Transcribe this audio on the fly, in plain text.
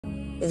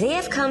They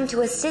have come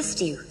to assist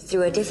you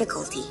through a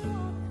difficulty,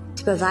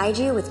 to provide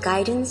you with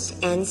guidance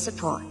and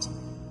support.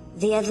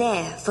 They are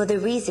there for the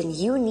reason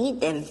you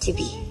need them to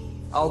be.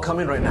 I'll come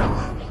in right now.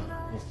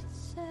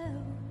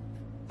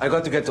 I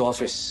got to get to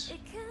office.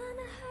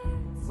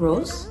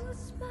 Rose,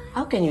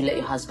 how can you let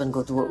your husband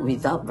go to work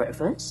without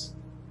breakfast?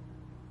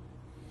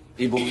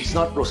 Ibu, it's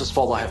not Rose's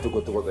fault I have to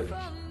go to work early.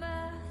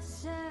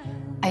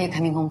 Are you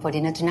coming home for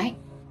dinner tonight?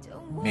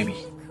 Maybe.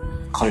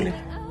 Call you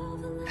later.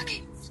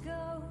 Okay.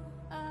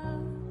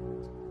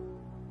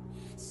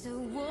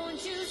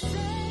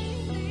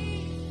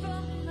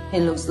 He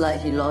looks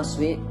like he lost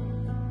weight.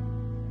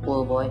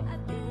 Poor boy.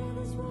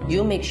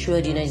 You make sure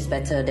dinner is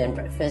better than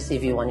breakfast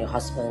if you want your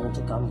husband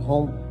to come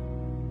home.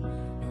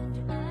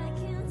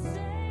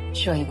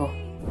 Sure, Ibu.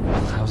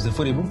 How's the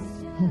food,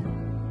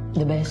 Ibu?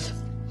 The best.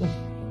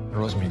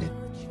 Rose made it.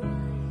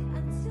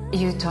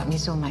 You taught me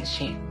so much,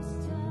 Shay.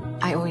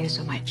 I owe you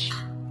so much.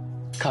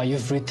 Kak,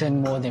 you've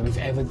written more than we've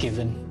ever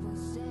given.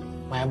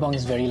 My abang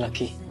is very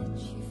lucky.